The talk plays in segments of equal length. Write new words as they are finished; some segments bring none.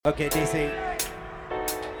Okay, DC.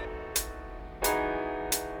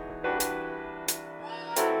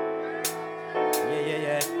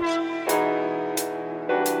 Yeah.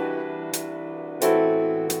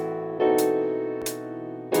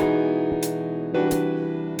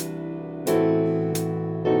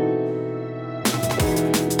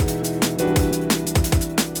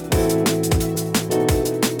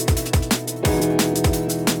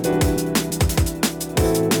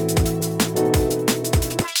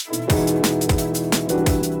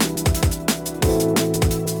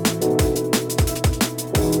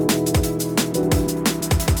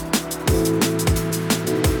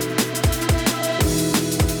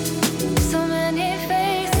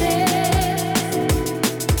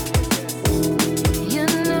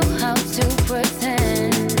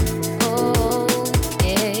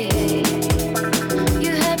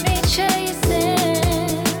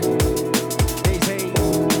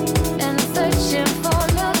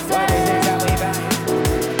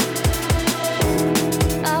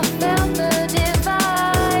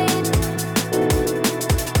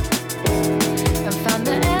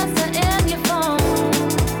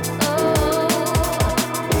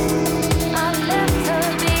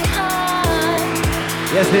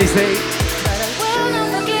 Yes, DC.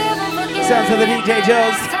 Sounds of the DJ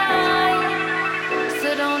Jules. So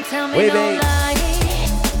don't tell me Wait, no wait. lies.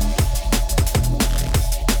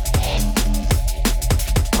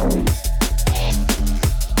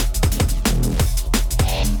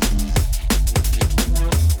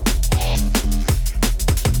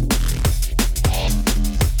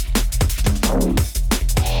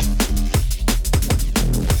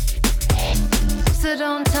 So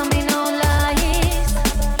don't tell me no lies.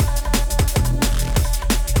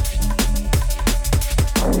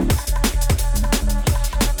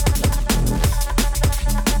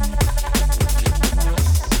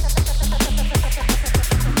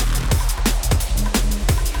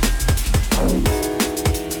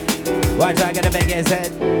 Why's I gonna make his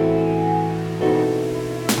head?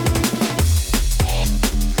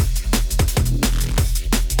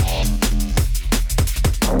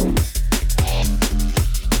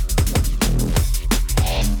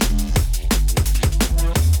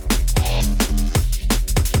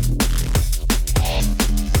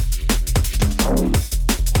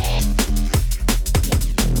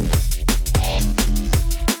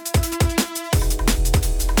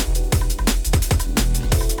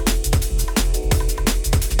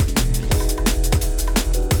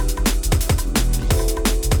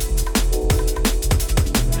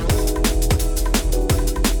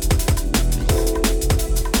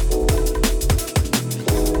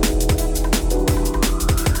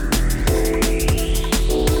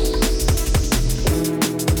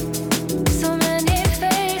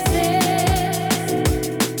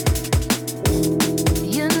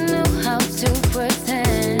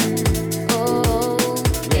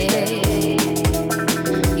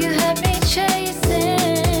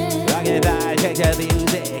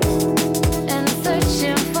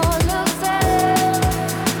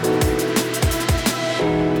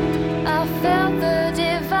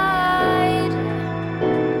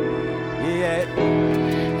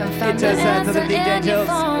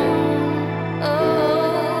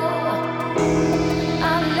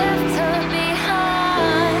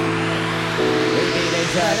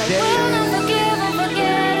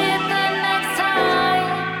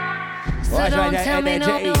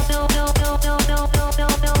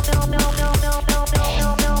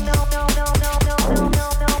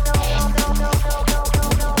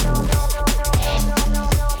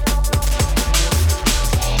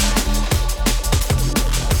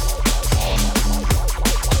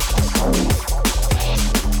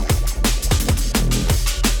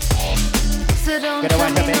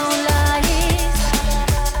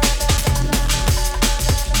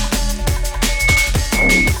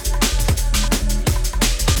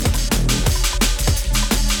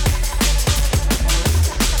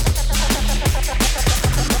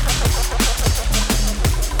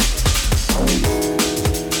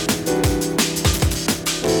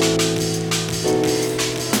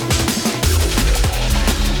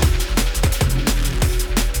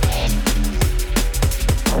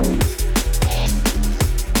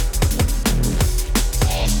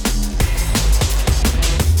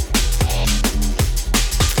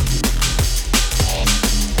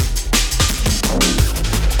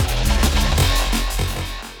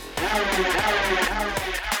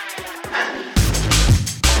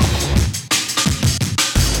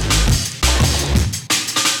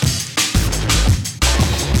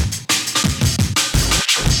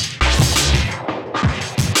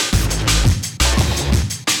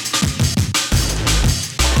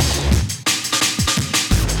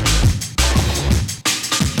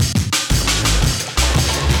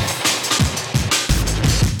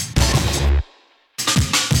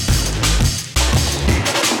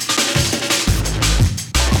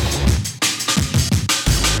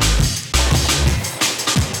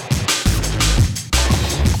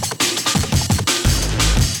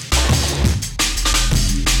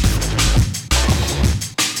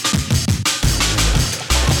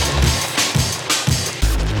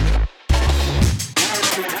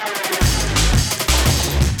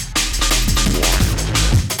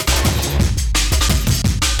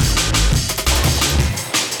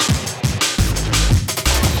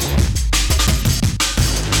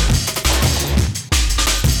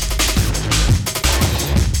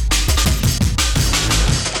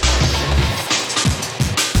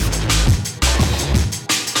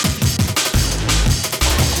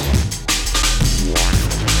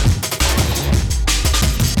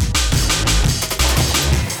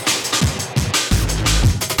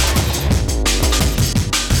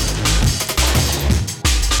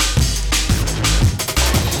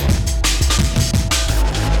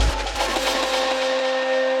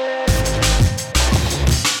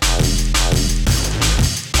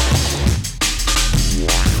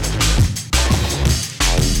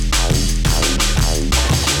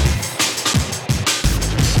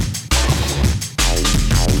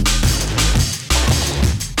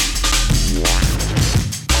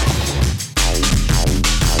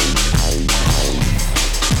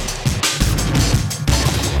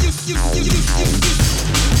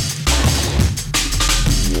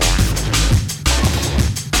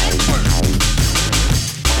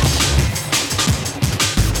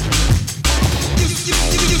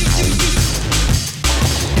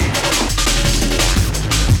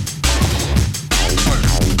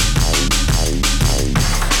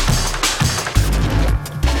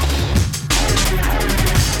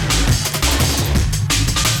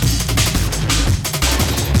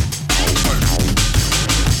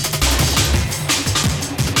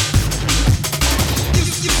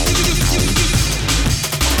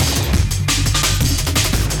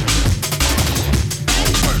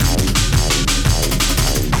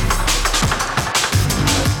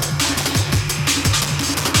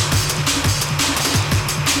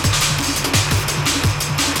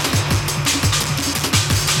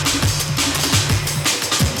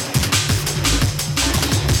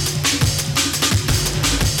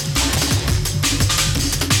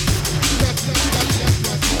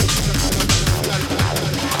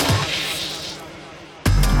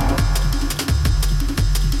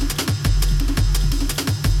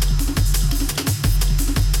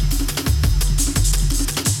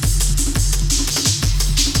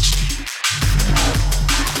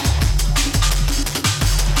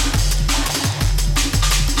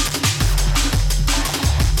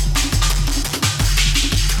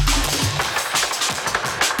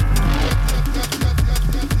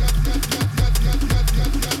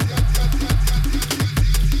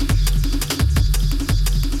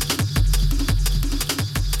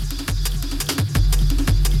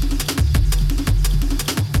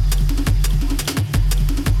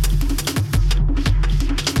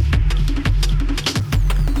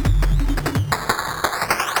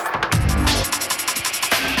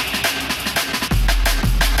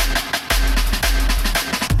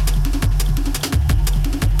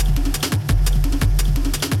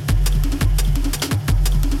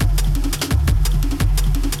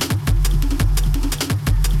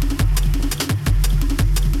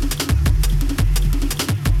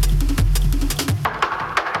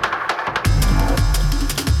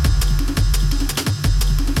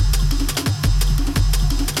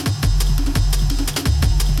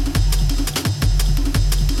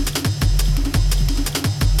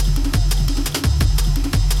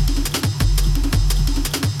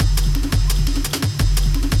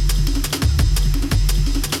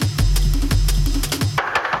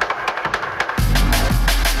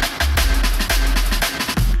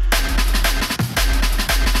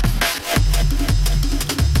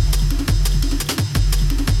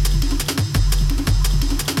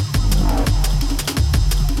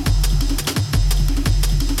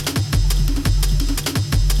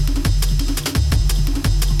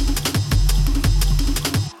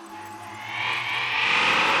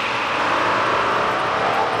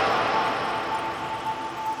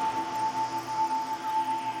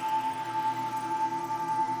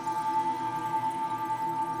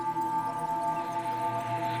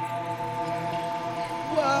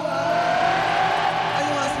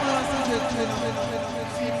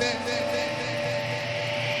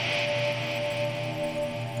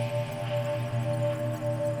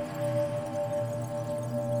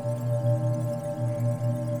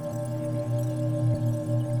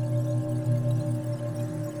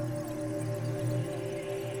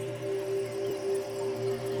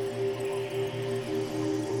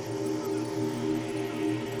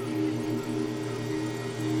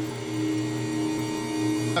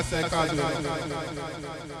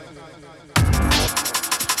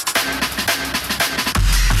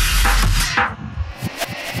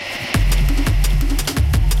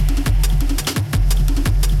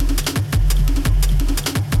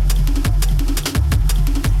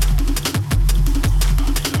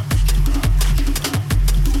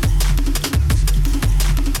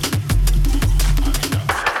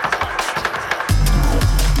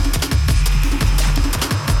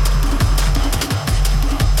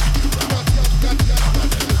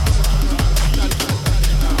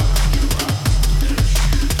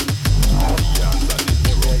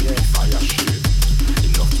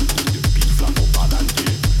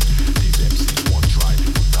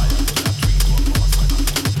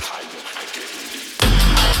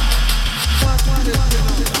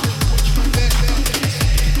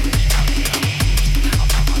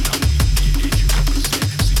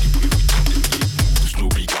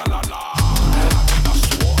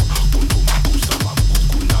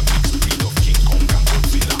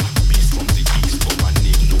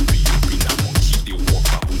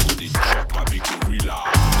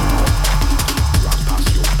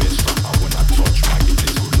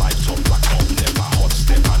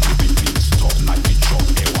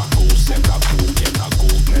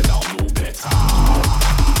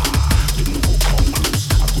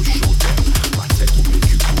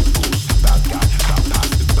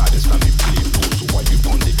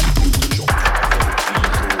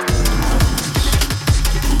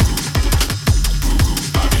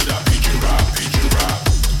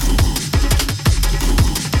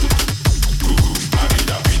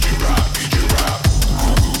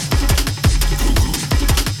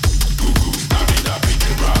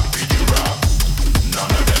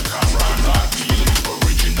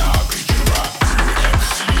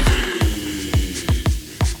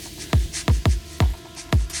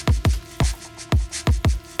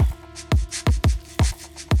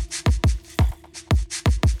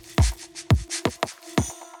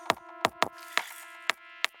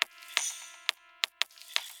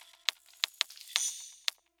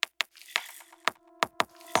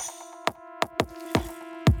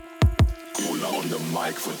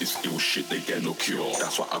 mic for this ill shit, they get no cure.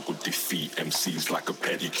 That's why I could defeat MCs like a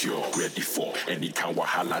pedicure. Ready for any kind of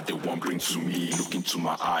wahala they want bring to me. Look into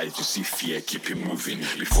my eyes, you see fear, keep it moving.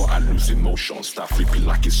 Before I lose emotion, start flipping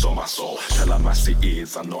like it's on my soul. Tell them I say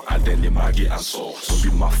is, I know I then Maggie and soul. So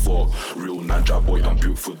be my fault, real Ninja boy, I'm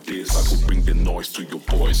built for this. I could bring the noise to your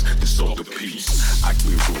boys, dissolve the peace. I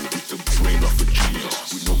can roll with the brain of a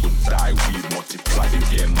genius. We know we'll die, we multiply, you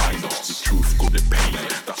get minus. The truth go the pain,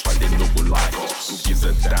 that's why they know we like us. Who gives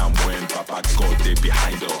a damn when Papa God they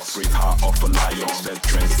behind us? Brave heart of a lion, set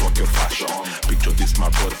trends, fuck your fashion. Picture this my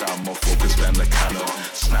brother, more focused than the cannon.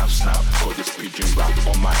 Snap, snap, got this pigeon wrap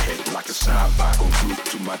on my head like a snapback on route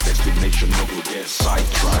to my destination, no go get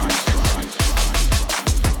sidetracked.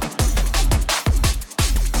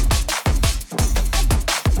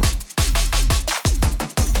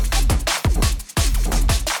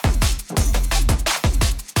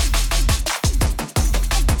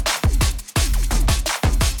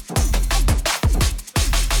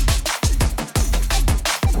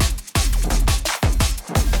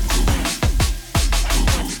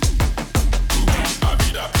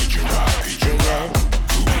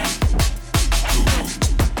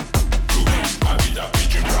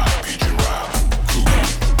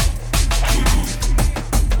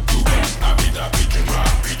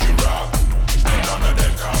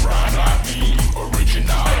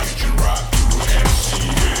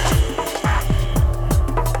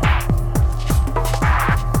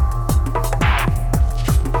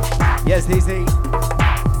 Yes, DC.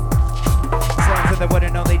 Sounds of the one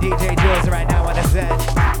and only DJ JULEZ right now on the set.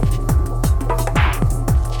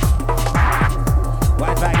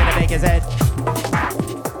 White back gonna make his head.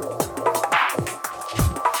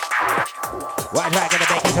 White back gonna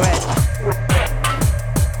make his head.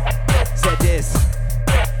 Said this.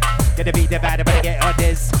 Gonna be divided, but I get on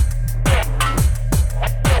this.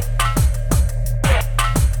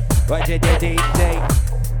 What you did, DJ?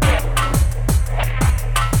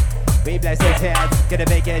 We bless his hands, gonna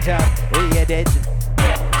make it jump. We did.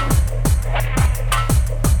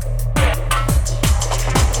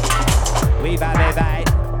 We vibe.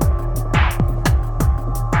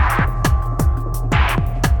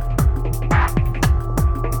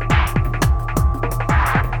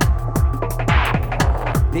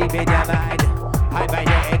 Deep in your mind, high by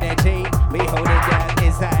your energy. We hold it down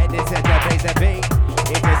inside, this is the place to be.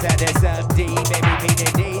 If it's at the SubD, baby,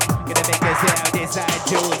 meaning D. Gonna make the sound inside,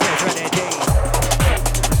 JULEZ, just run it deep.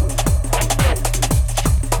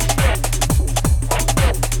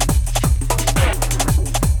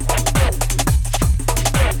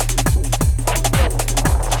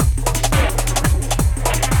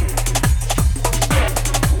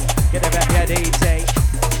 Gonna rap your DJ.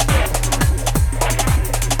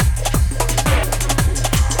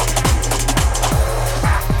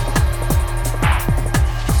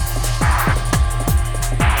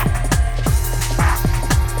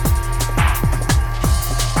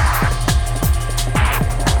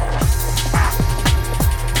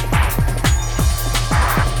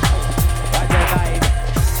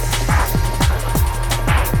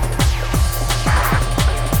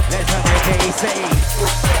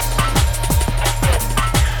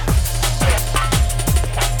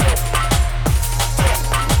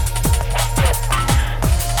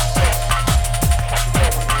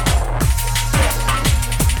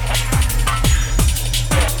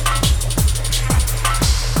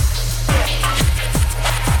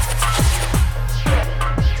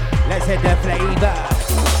 Let's hit the flavor.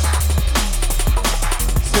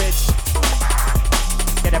 Switch.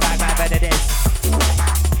 Get a vibe out of this.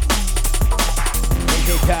 Is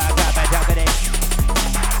it talk about this?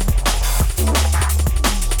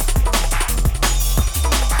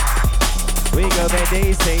 We go to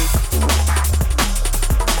DC.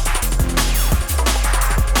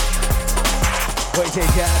 Push it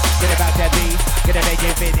up, get about that beat. Gonna make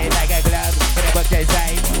you fit it like a glove. Gonna book the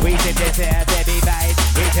site. We sip this air, baby bite.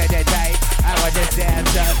 We turn the tight. I want to stand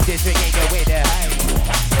up. This ring ain't go with the hype.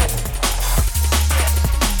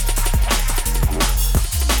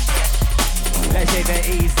 Let's take it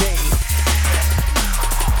easy.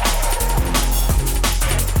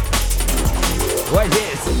 What's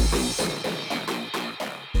this?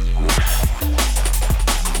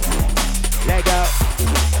 Let go.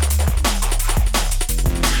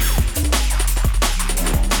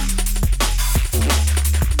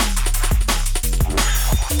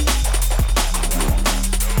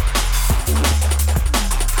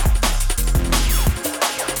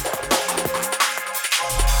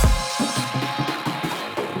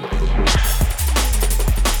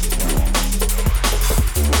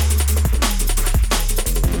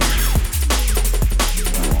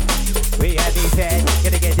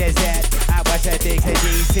 Gonna get this head. I watch the things in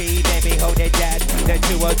DC, baby, hold it down. The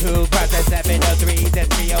 202 cross the 703, the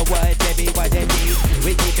 301, baby, watch the D.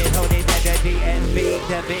 We keep it holding at the DNB,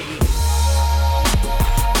 the B.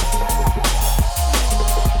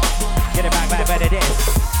 Get it back for the disc.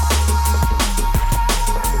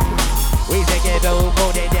 We take it boom,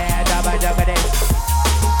 hold it down, double this.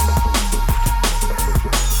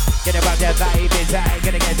 Get it back the vibe inside,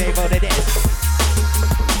 gonna get it for the disc.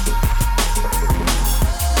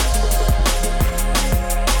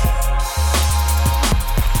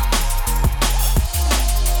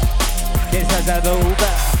 This is a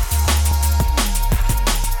over.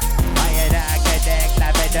 I and I connect,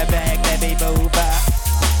 live in the back, let me move up.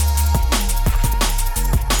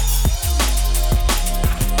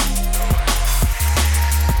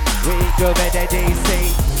 We go with the DC.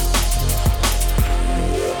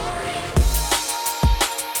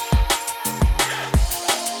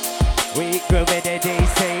 We go with the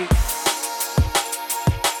DC.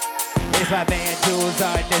 If my man JULEZ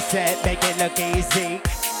on the set, make it look easy.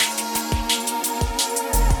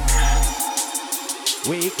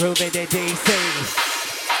 We grooving in DC.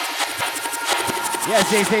 Yes,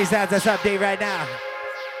 DC sounds a SubD right now.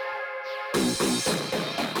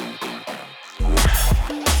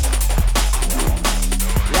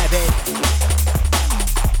 Love it.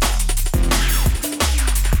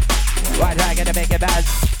 Why do I gotta make it buzz?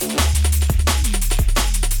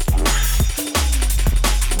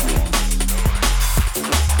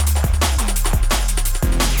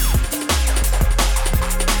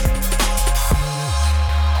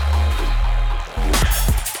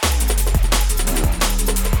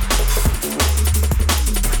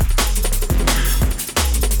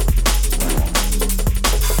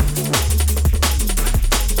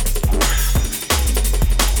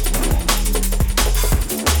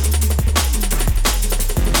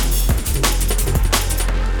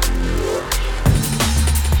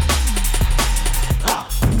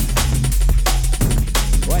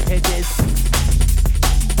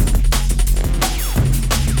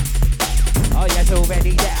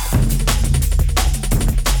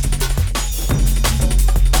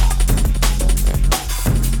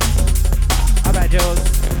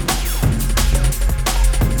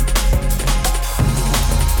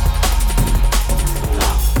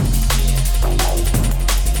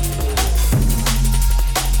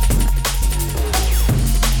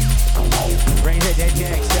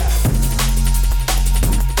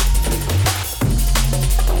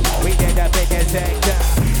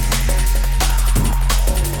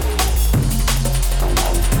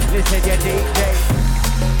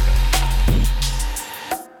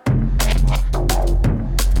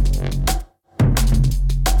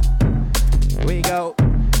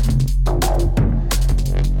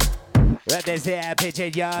 up this here,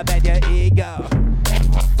 pitching your and your ego.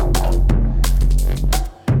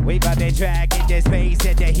 We bump the track in the space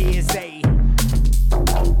and the hearsay.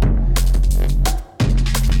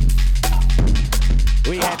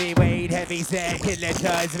 We heavyweight, heavy set, killer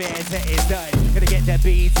tons, man, set is done. Gonna get the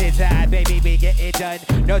beats inside, baby, we get it done.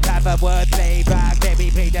 No time for wordplay, rock, baby,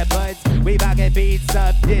 play the buds. We rockin' beats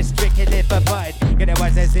up, district, and live for fun. Gonna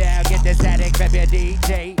watch the sound, get the static, grab your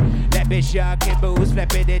DJ. Let me shock and moves,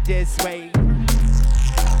 flipping it this way.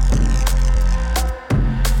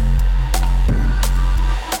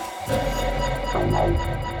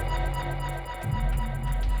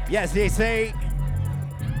 Yes, DC.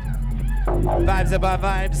 Vibes above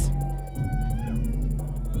vibes.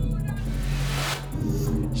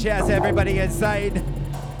 Shouts to everybody inside.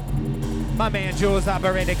 My man Jules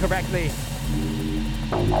operated correctly.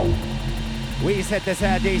 We set this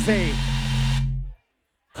at DC.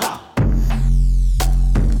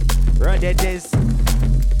 Run it this.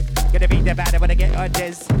 Gonna beat the batter when I get on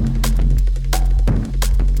this.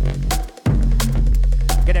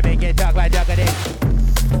 Gonna make it talk like talking it.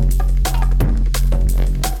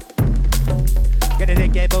 Gonna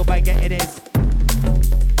take it move by getting this.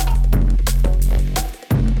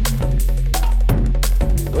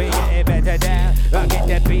 We getting better now. Rockin'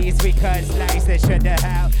 the beats, we cut, slice, and shut the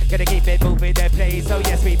house. Gonna keep it moving the place, so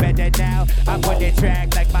yes, we better now. I put the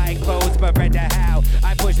track like Mike Foles, but better how.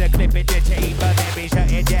 I push the clip in the chamber, then we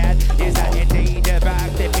shut it down. It's not indeed the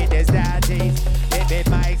rock, if it is not these. If it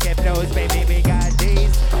mics and flows, baby, we got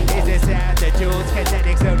these. It's the sound, the jewels,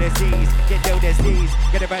 kinetics, no disease. Get through the seas,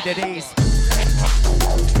 gonna run the knees.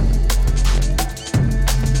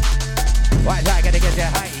 Why's I gonna get the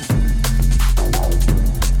height?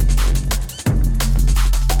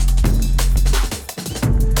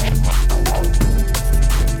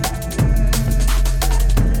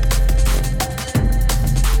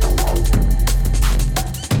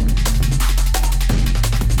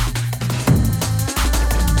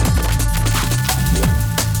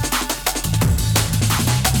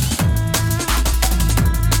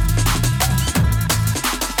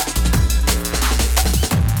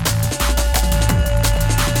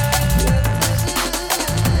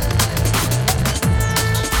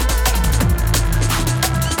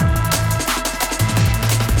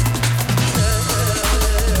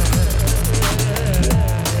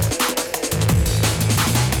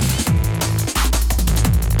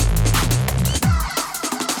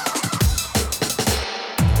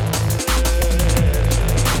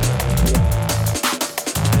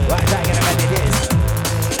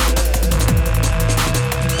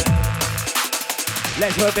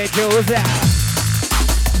 Let's put the jewels out.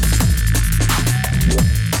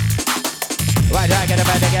 Why talking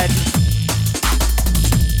about again?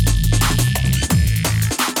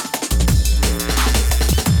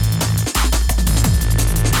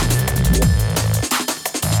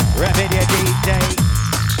 Rapid your DJ.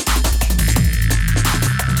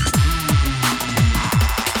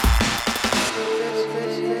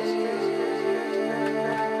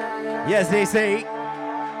 Yes, DC.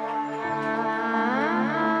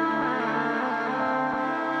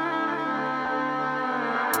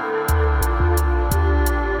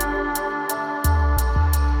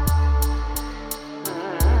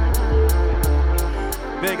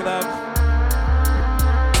 Big love.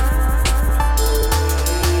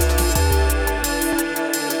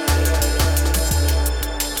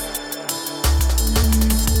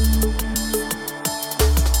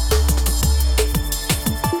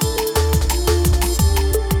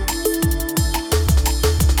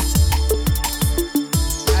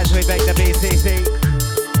 As we make the BCC.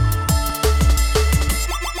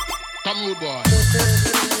 Come on, boy.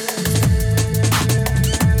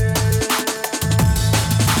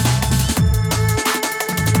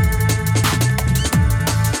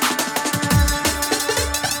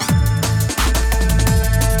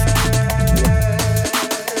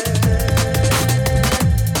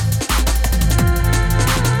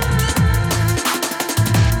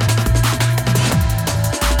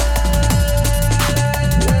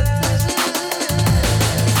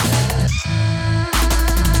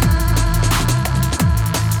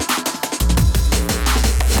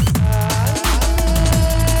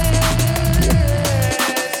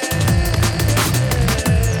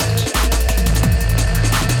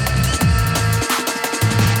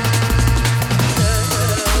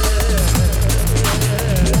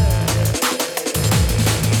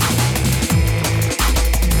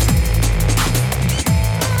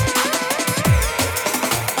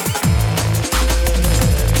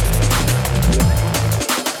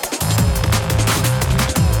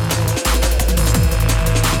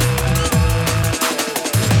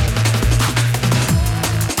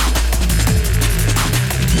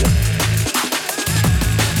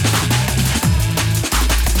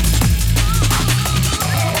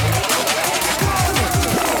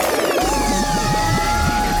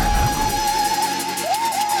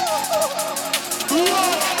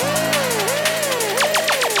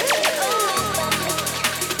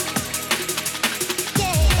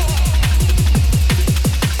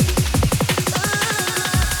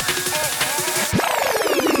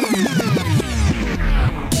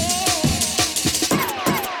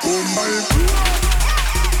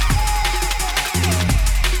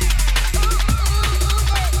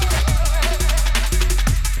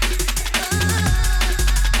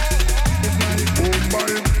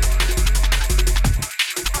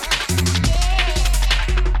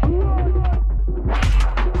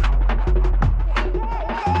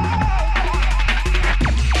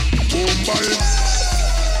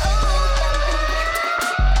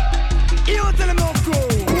 You tell them no cool.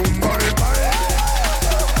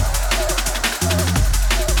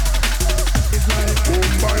 It's like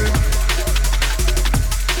boom bye.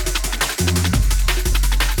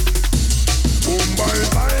 Boom bye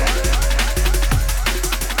bye.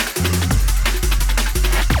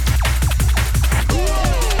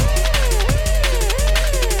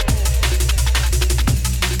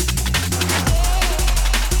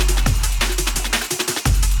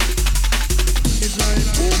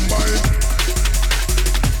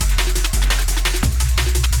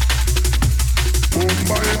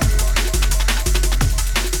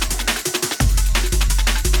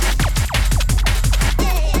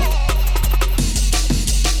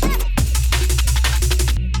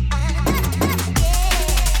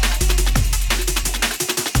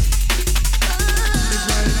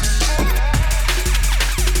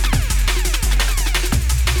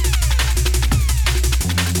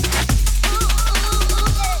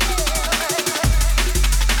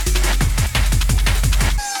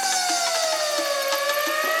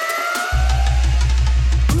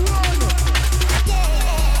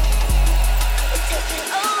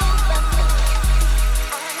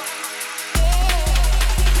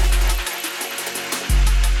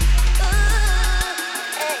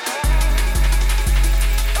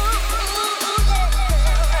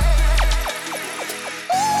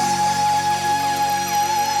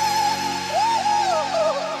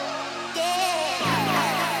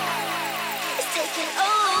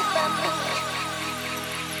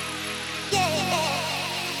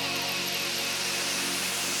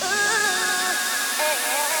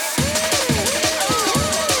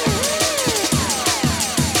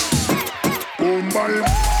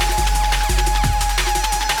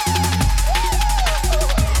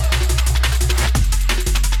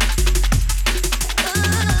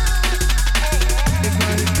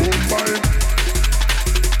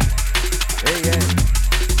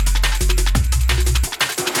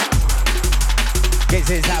 This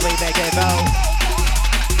is how we make it roll.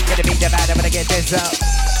 Gonna be divided, I'm gonna get this up.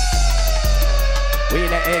 We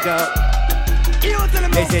let it go.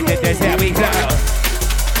 This is how we go.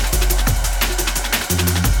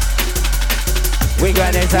 We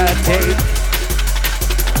got this up, team.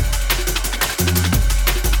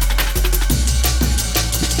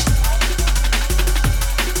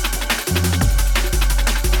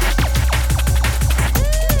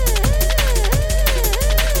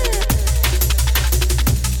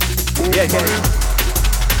 Yeah.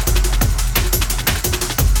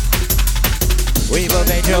 We will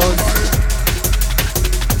be Jones.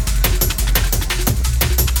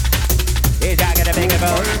 He's not gonna make a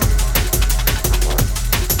vote.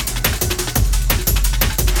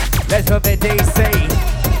 Let's move to DC.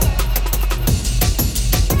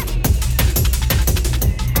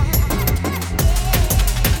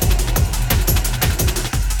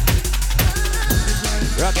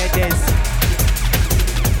 Rocket this.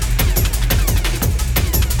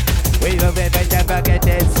 We will be the bucket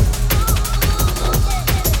this.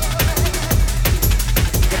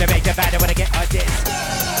 Gonna make the band, I wanna get on this.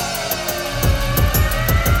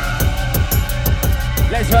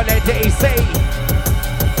 Let's run it to EC.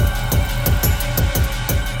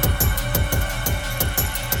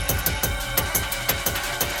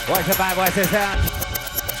 What's the vibe, what's the sound?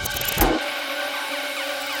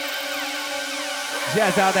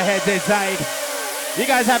 Just all the heads inside. You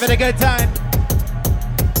guys having a good time?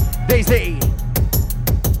 DC.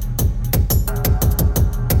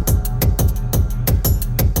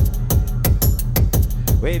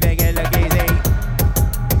 We make it look easy.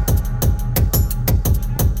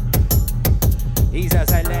 He's a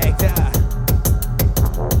selector.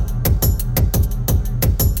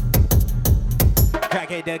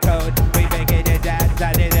 Cracking the code. We making it dance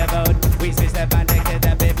out in the mode. We switch the band to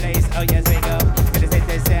the big place. Oh yes we go. Gonna sit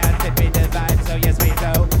this sound, tipping the vibe. So yes we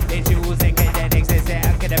go. It's using kinetics this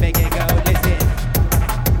sound. Gonna make it go. Listen.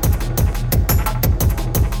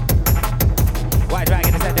 White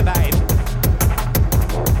Dragon is at the vibe.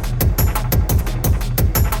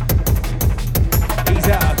 He's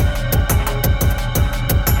up.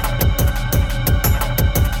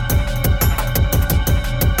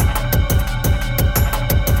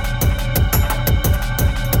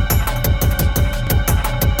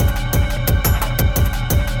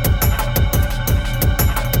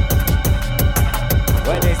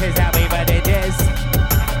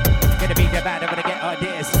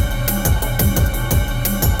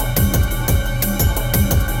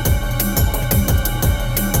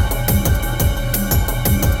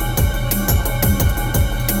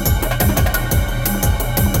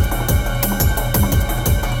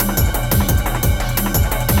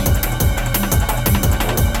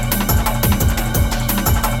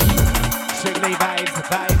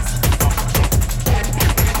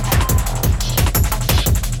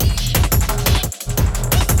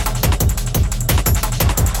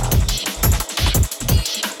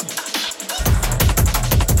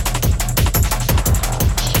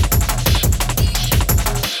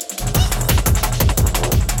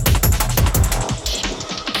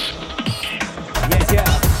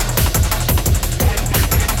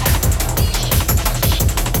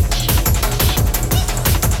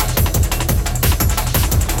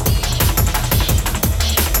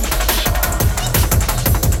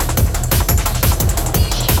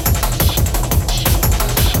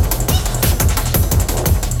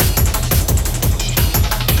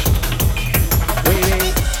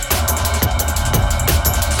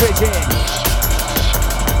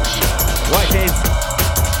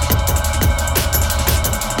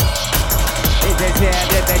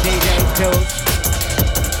 the DJ's tools.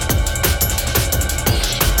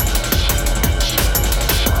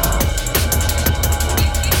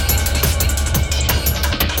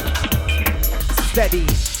 Steady.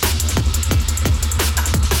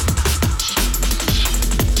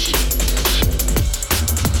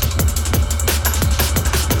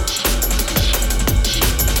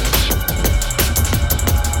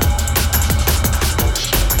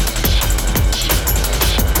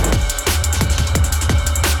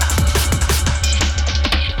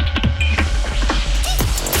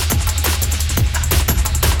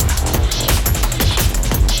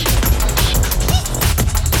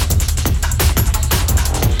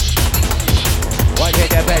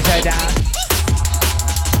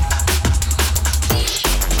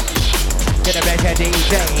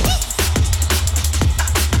 DJ.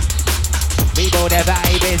 We know the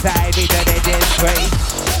vibe inside, we do the display.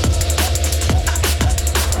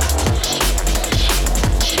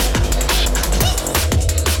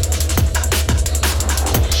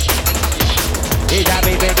 It's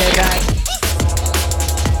happy with the night.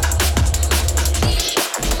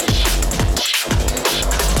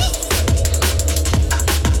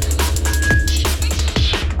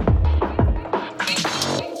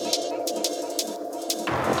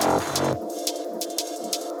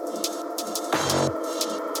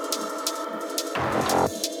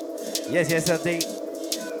 Yes, SubD.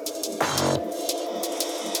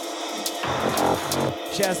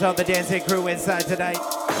 Shouts out the dancing crew inside tonight.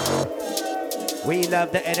 We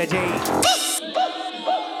love the energy.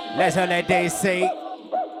 Let's all let DC.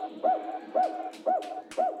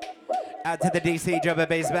 Out to the DC drum and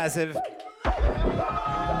bass massive.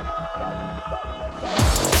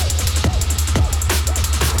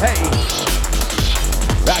 Hey!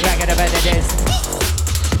 Rock in the bed of this.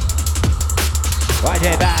 Watch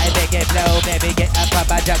it by, make it flow, baby, get up on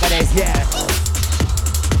my jump on this, yeah.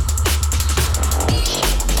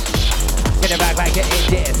 Get it back like it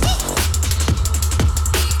in this.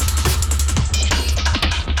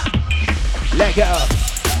 Let go.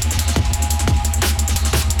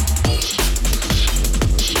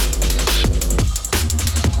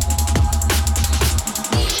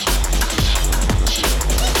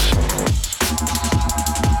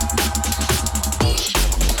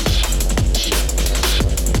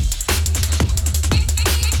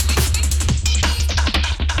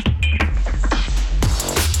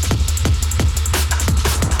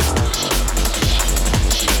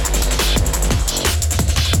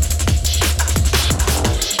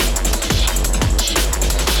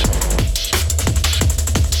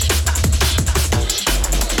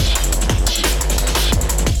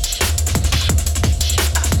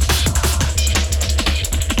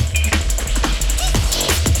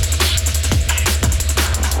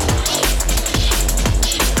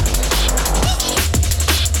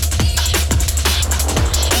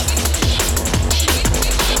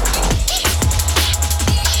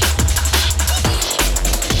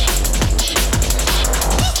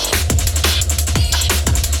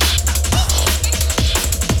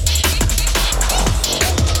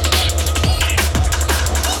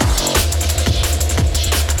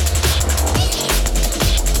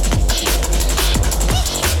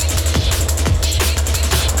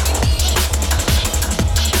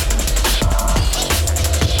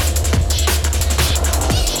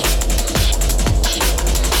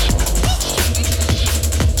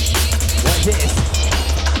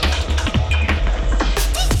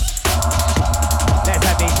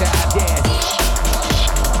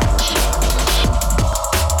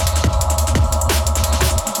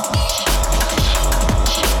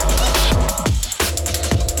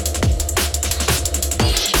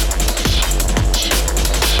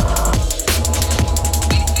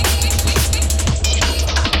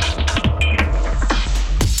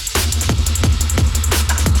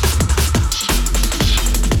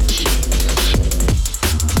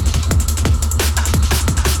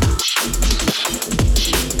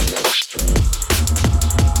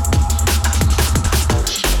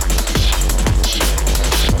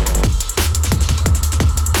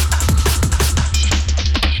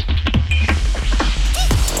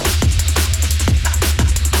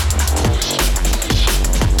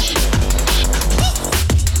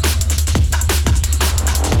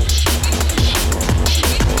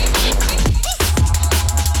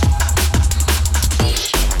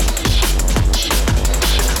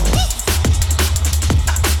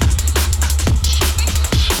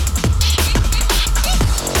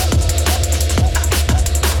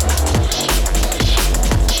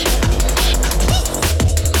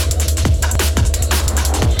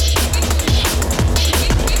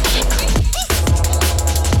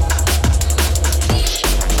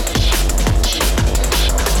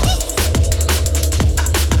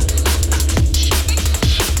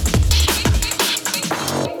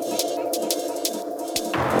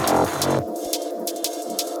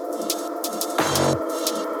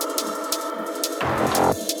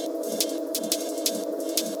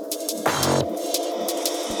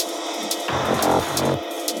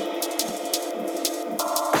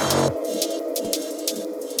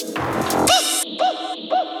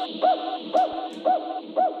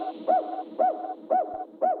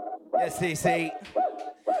 CC.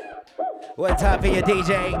 One time for your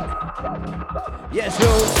DJ. Yes,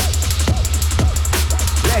 Jules.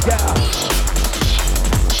 Let go.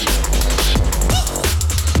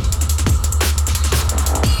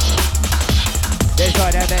 This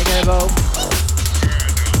one that make it move.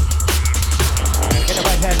 Gonna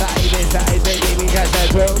watch that vibe inside, baby, because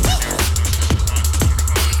that's groove.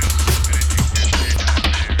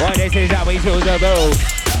 Well, this is how we choose the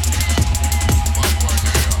move.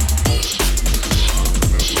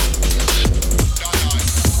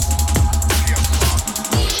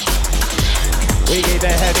 We give a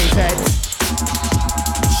heavy set.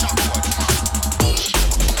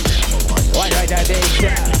 Why right that big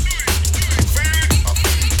shot?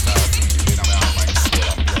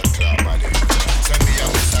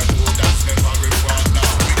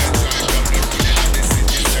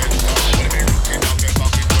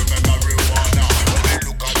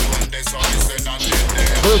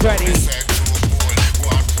 Who's ready?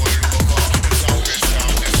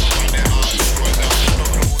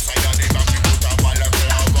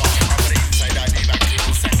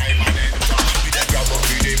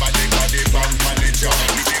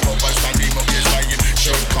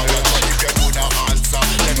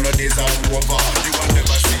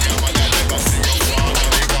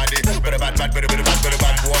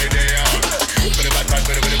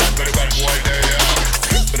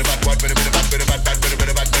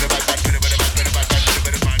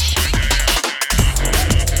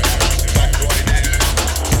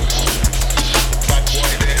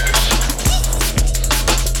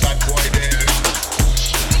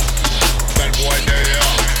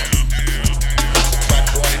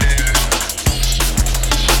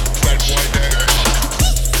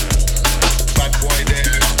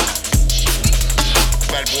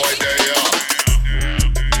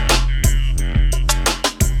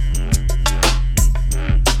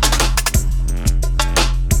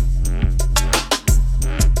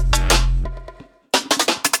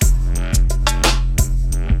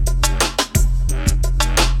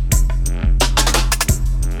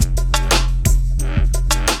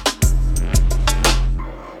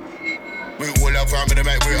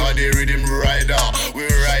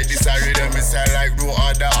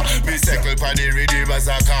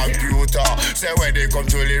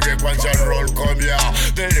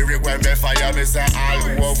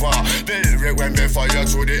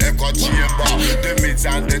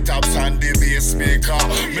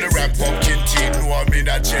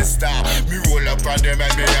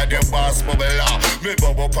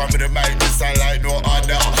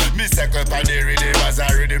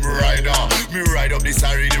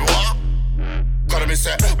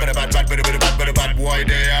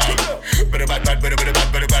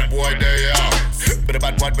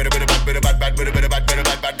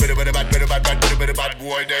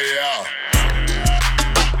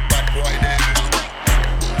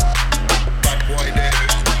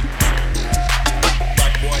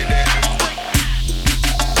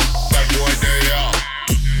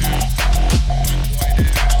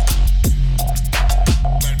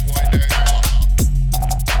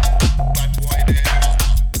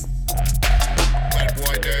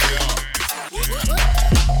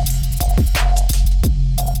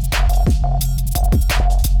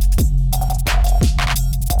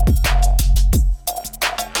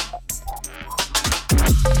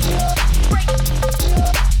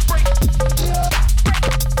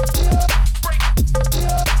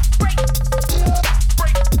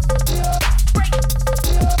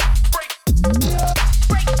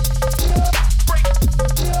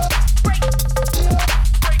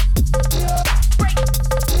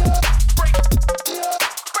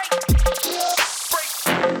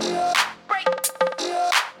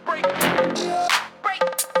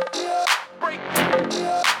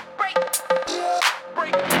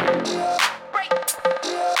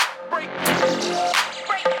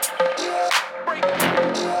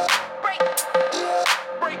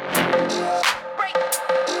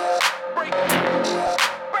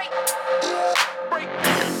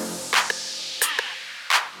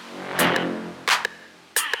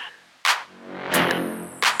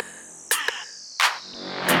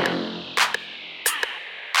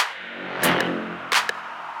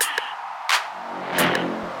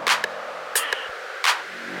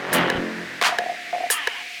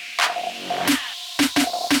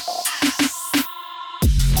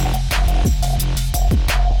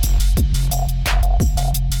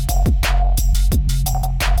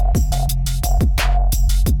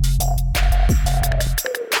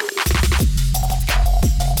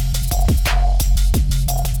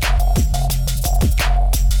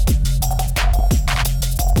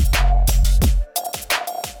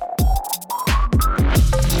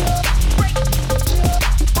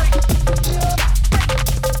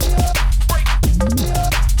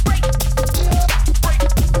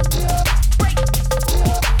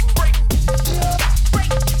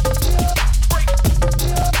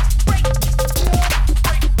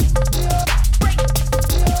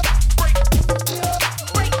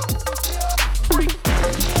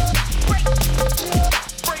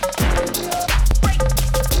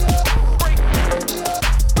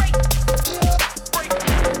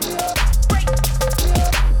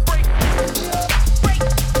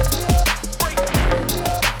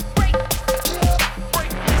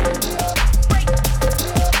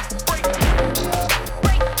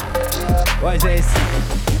 What is this?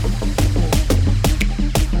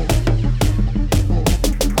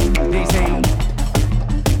 DC.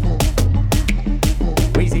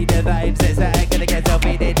 We see the vibes as I'm gonna get so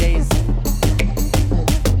many days.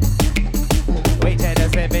 We tend to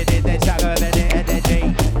spend it in the chocolate and the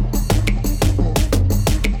energy.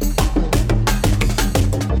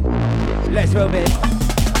 Let's move it.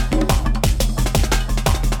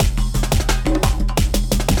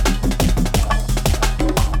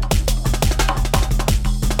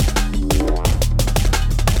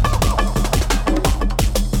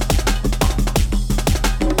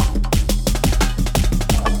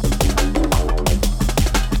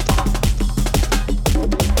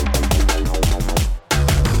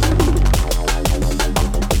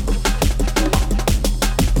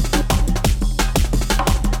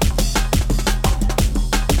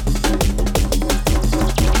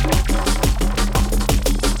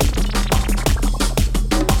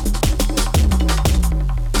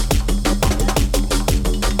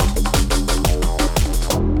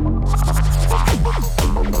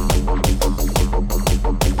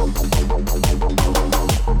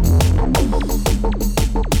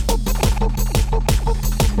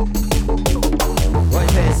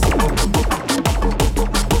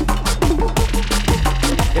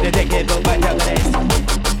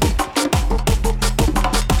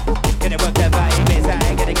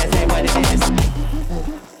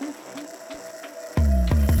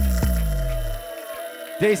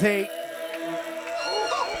 DC.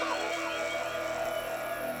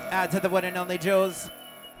 Out to the one and only Jules.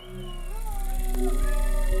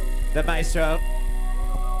 The maestro.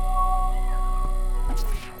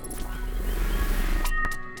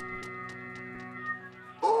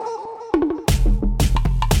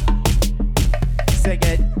 Sing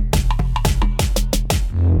it.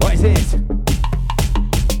 What is it?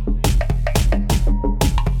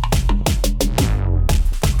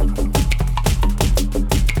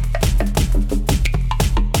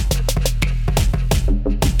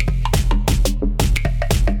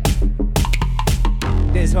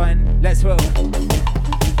 This one, let's roll.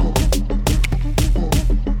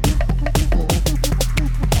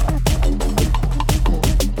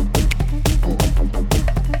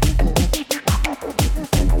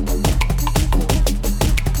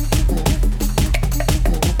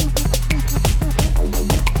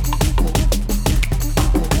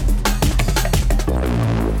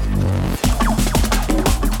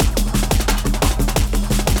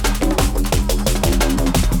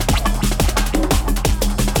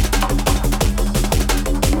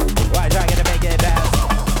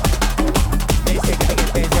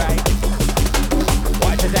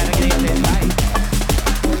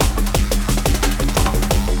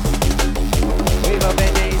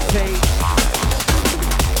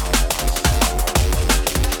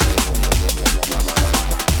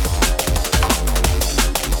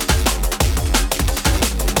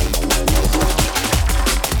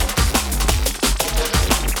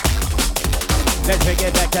 Let's bring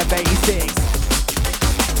it back to basics.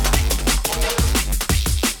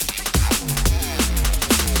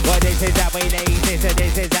 Well, this is how we lace this, and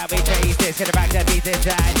this is how we trace this. Gonna rock the beats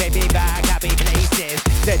inside, baby, back, copy places.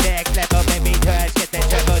 The next level, baby, touch, get the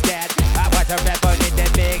treble dead. I want a rebel in the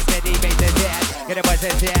mix, and he makes the dead. Gonna bust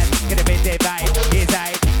his head, gonna be the vibe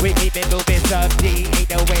inside. We keep it moving, SubD,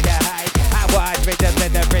 ain't no way to hide. I watch rhythm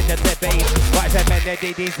and the rhythm, the bass. Watch the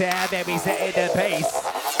melody, these sound, and we setting the pace.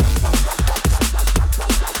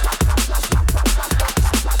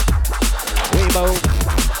 We move.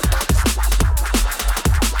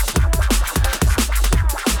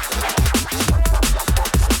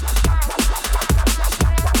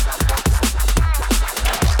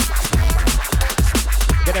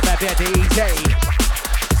 Gonna rap your DJ.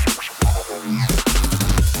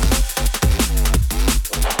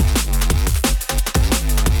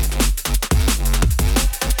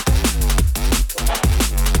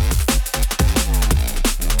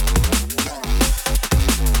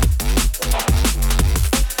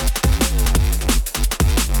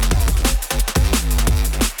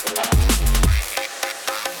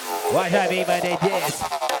 Watch out, people, they diss.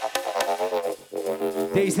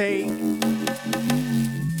 DC.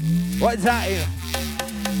 What's that?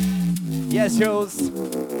 Yes, Jules.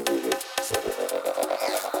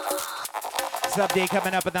 SubD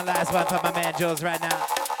coming up with the last one for my man Jules right now.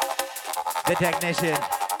 The technician.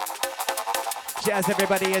 Shouts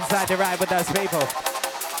everybody inside to ride with us, people.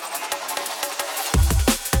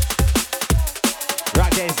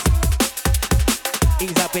 Rock this.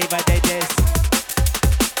 Ease up, people, they diss.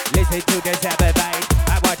 Listen to the sound bite.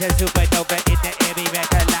 I watch a supernova in the air, we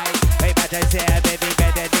record light. We about to say, baby,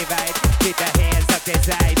 better divide. Keep the hands up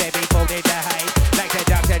inside, baby, fold it down.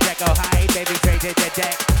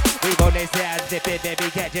 Wicked sound, dip it,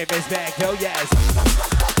 baby, catch your respect. Oh yes.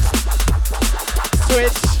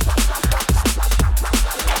 Switch.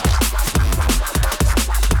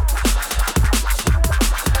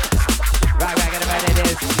 Right back in the minute it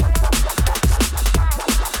is.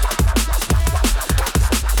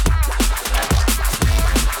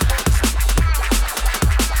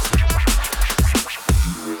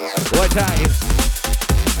 One time.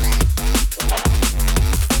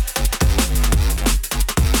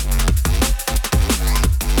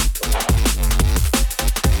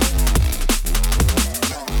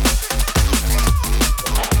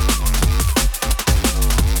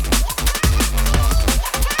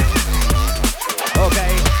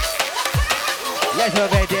 Let's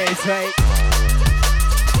move it this way.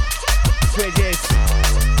 Switches.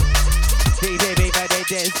 BBB, but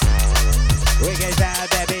it is. We can sound,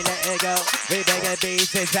 baby, let it go. We make a beat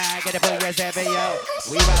inside, gonna put your stereo.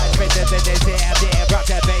 We run rhythm in this damn rock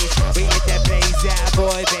the bass. We hit the bass, yeah,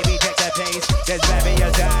 boy, baby, check the pace. Just baby,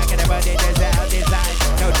 your song, gonna run in the sound inside.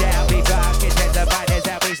 No doubt, we rock, intensify, that's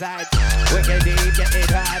how we slide. We can deep, get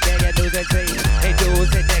it high, make it lose the sleep. It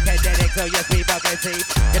tools in the kinetic, so your speed can see.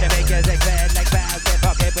 Gonna make us excel like fast, and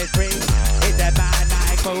pocket with free. It's that mind,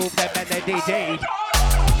 move, the melody DJ.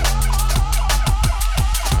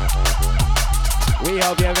 We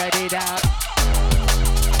hope you're ready now.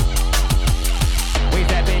 We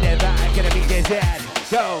step in the vibe, gonna be this end.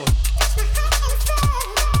 Go.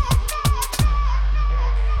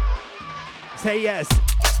 Say yes.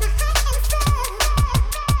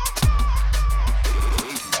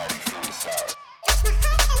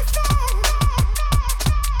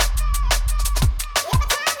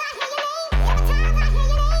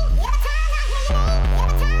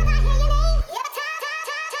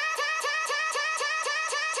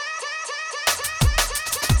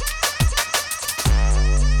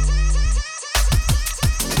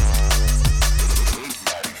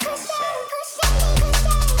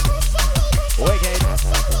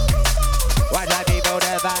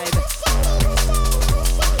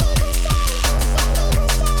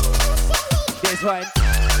 One.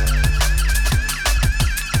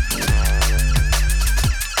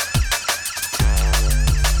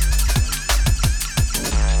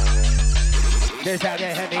 There's how the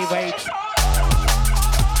heavyweights.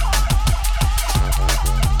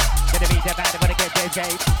 Gonna be the bad, wanna get this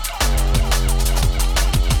shape.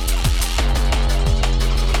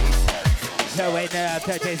 So wait now,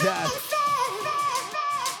 touches up.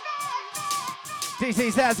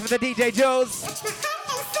 DC sounds for the DJ Jules.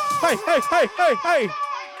 Hey, hey, hey, hey, hey!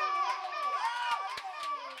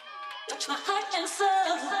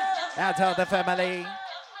 Out to all the family.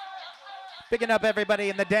 Picking up everybody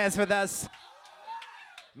in the dance with us.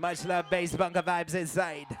 Much love, bass, bunker vibes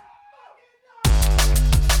inside.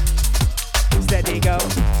 Steady go.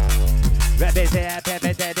 Represent,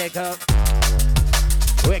 hypothetical.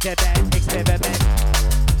 Wicked man, experiment.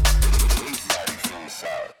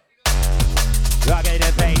 Rocking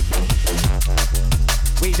the faith.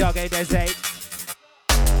 We talking the same.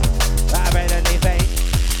 I readily fake.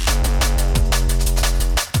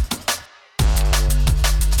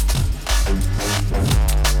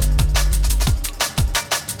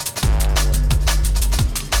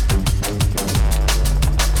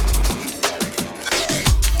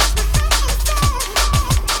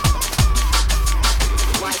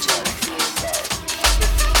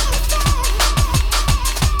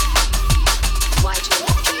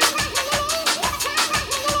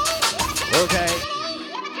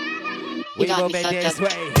 We move it this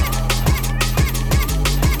way.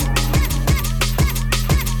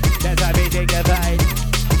 That's how we take a bite.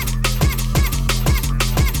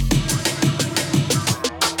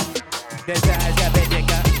 The size of it,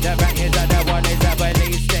 the right is on the one is a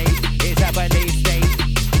police state. It's a police state.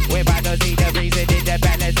 We're about to see the reason in the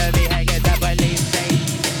balance of the hang is a police state.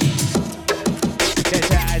 The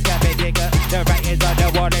size of it, the right is on the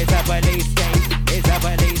one is a police state. It's a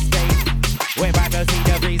police state. We're about to see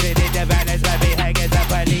the reason in the balance of the hang is a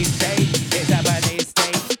police state. It's a police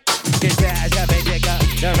state. The size of it,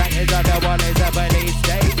 the right is on the one is a police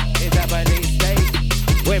state. It's a police state.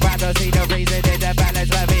 We're about to see the reason in the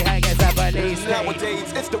balance of the hang is a police state.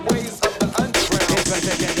 Nowadays, it's the ways of the underground. It's what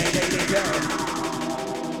the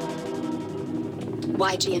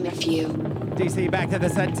YGMFU. DC back to the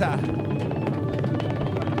center.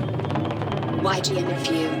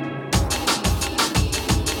 YGMFU.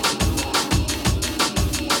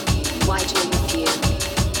 YGMFU.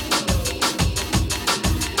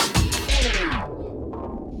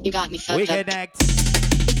 You got me fucked We up. connect.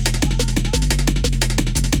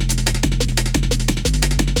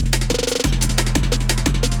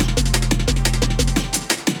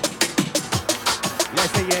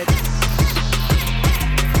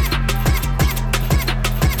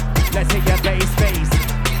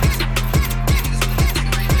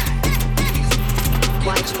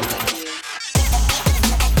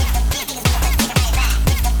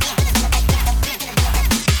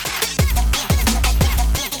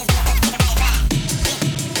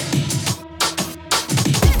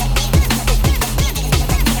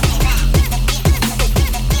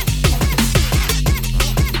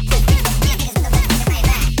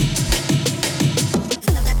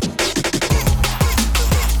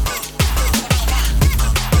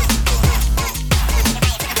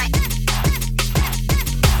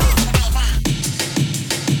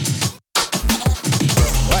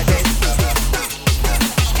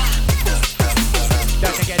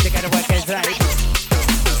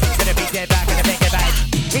 rock and make it right.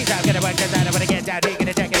 He's not gonna work cause I don't wanna get down, he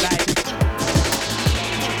gonna check it right.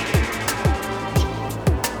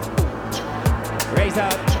 Raise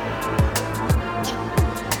up.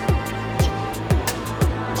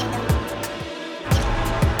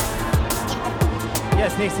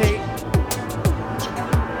 Yes, DC.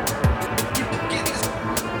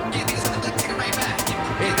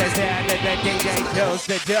 It's the sound that the DJ chose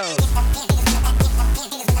to do.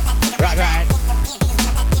 Right, right.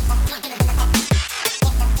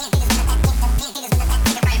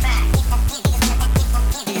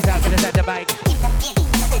 He's out gonna set the mic.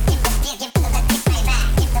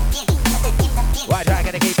 Why try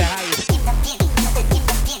gonna keep it high?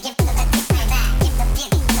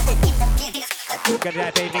 Gonna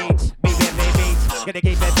have baby beats, me beats. Gonna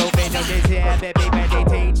keep it moving on this air, baby, ready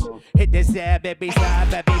teach. Hit this air, baby, stop,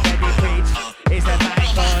 baby, ready preach. It's a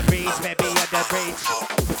mic on reach, baby, on the breach.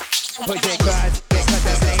 Push it cross, because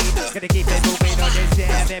the blade. Gonna keep it moving on this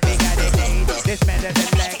air, baby, got it need. This man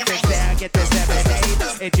is electric sound, get the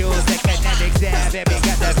 7-8. It's JULEZ, the KINETIKS sound, baby,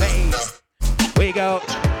 got the bass. We go.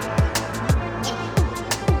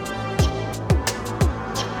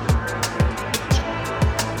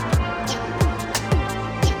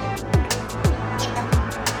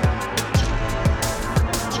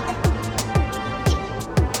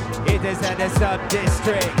 It is at the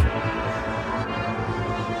sub-district.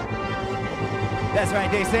 That's right,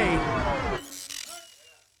 DC.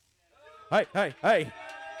 Hey, hey, hey.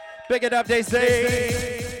 Pick it up, DC.